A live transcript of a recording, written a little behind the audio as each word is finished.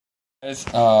Guys,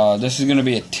 this is going to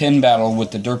be a tin battle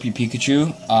with the derpy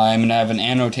Pikachu. I'm going to have an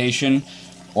annotation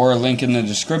or a link in the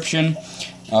description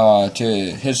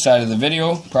to his side of the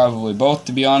video, probably both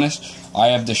to be honest. I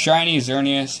have the shiny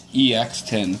Xerneas EX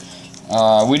tin.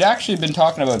 We'd actually been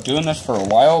talking about doing this for a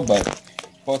while, but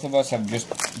both of us have just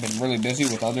been really busy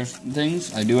with other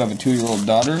things. I do have a 2-year-old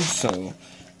daughter, so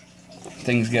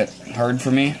things get hard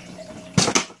for me.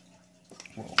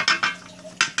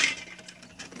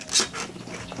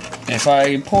 If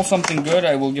I pull something good,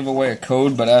 I will give away a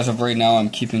code, but as of right now, I'm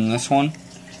keeping this one.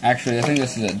 Actually, I think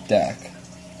this is a deck.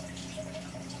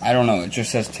 I don't know, it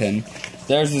just says tin.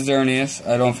 There's the Xerneas.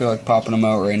 I don't feel like popping them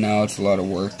out right now, it's a lot of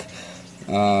work.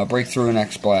 Breakthrough and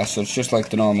X-Blast, so it's just like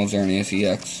the normal Xerneas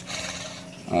EX.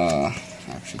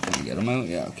 Actually, can I get him out?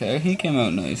 Yeah, okay, he came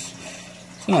out nice.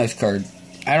 It's a nice card.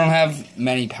 I don't have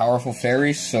many powerful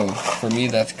fairies, so for me,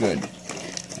 that's good.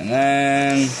 And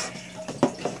then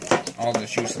all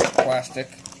this useless plastic.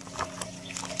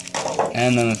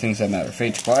 And then the things that matter.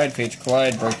 Fates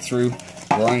Collide, Breakthrough,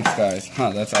 Roaring Skies. Huh,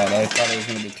 that's odd. I thought it was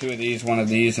going to be 2 of these, 1 of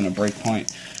these, and a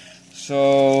breakpoint.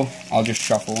 So, I'll just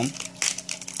shuffle them.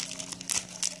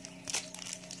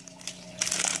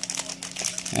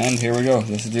 And here we go.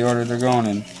 This is the order they're going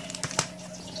in.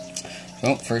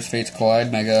 So, first Fates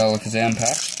Collide, Mega Alakazam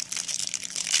pack.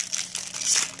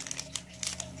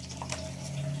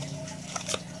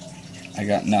 I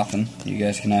got nothing. You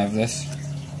guys can have this.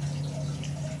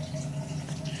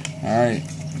 Alright.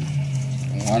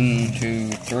 1,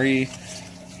 2, 3.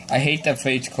 I hate that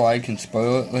Fates Collide can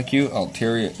spoil it like you.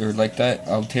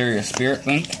 Altaria Spirit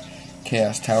Link.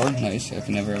 Chaos Tower. Nice. I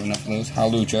can never have enough of those.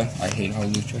 Hawlucha. I hate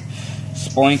Hawlucha.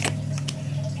 Spoink.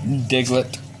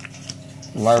 Diglett.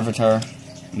 Larvitar.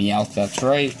 Meowth, that's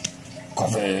right.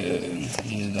 Coffin.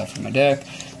 Needed that for my deck.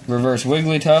 Reverse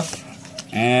Wigglytuff.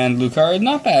 And Lucario,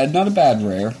 not bad, not a bad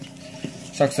rare.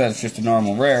 Sucks that it's just a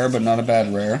normal rare, but not a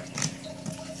bad rare.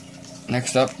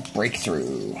 Next up,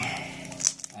 Breakthrough.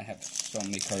 I have so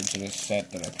many cards in this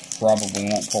set that I probably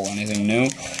won't pull anything new.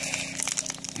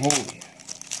 Holy.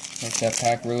 Like that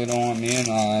pack really don't want me in.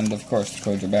 And of course, the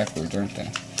codes are backwards, aren't they?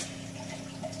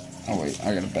 Oh wait,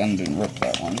 I gotta bend and rip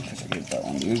that one, because I gave that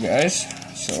one to you guys.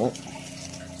 So,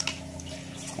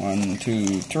 1,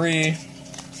 2, 3.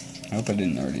 I hope I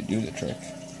didn't already do the trick.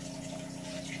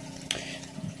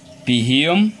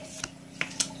 Beheum,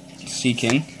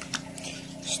 Seaking,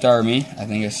 Starmie, I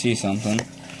think I see something.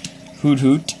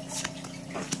 Hoot,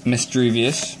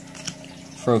 Misdrevious,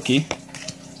 Froakie,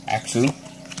 Axu,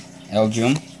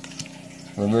 Elgium,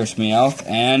 Reverse Meowth,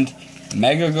 and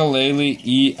Mega Galele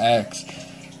EX.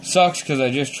 Sucks because I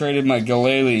just traded my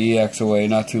Galele EX away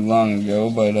not too long ago,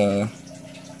 but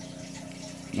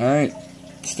alright.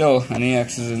 Still, an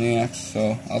EX is an EX,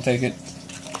 so I'll take it.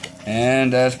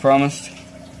 And as promised,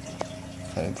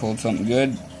 I pulled something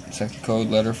good. Second code,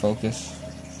 letter, focus.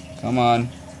 Come on.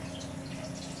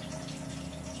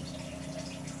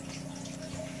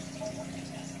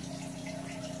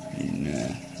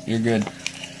 Nah, you're good.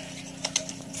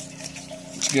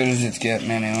 As good as it's getting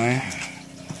anyway.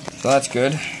 So that's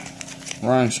good.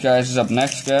 Roaring Skies is up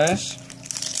next, guys.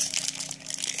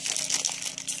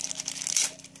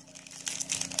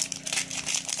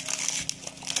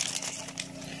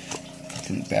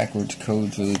 Backwards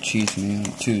codes really cheats me. 1,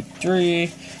 2,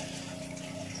 3.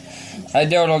 I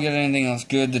doubt I'll get anything else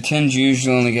good. The tins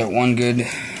usually only get 1 good.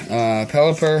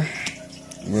 Pelipper,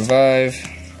 Revive,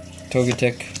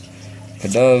 Togetic,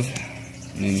 Pidove,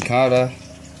 Nincada,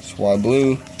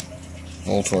 Swablu,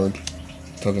 Voltorb,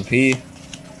 Togepi,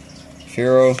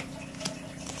 Fearow,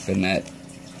 Finette.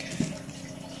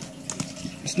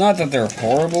 It's not that they're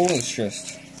horrible, it's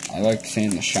just I like seeing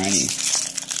the shiny.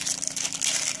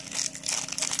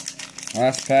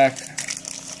 Last pack.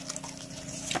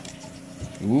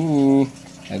 Ooh,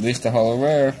 at least a holo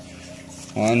rare.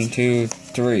 1, 2,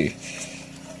 3.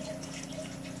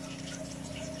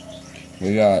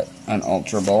 We got an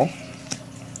Ultra Ball,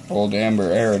 Old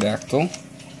Amber Aerodactyl,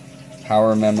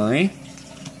 Power Memory,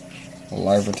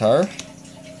 Larvitar,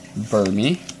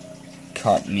 Burmy,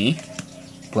 Cottony,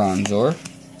 Bronzor,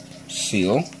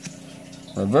 Seal,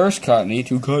 Reverse Cottony,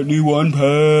 2 Cottony, 1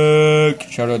 pack.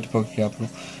 Shout out to Poke Capital.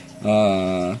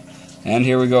 And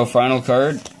here we go, final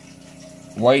card.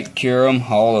 White Kyurem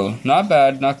Holo. Not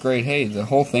bad, not great. Hey, the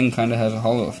whole thing kind of has a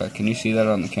holo effect. Can you see that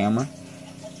on the camera?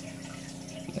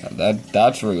 Yeah,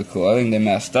 that's really cool. I think they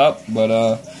messed up,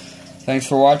 but thanks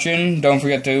for watching. Don't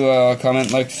forget to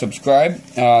comment, like, subscribe.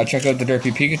 Check out the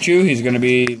derpy Pikachu. He's going to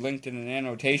be linked in an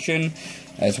annotation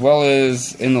as well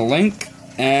as in the link.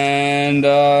 And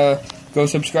go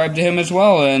subscribe to him as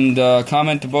well, and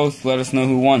comment to both. Let us know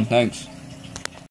who won. Thanks.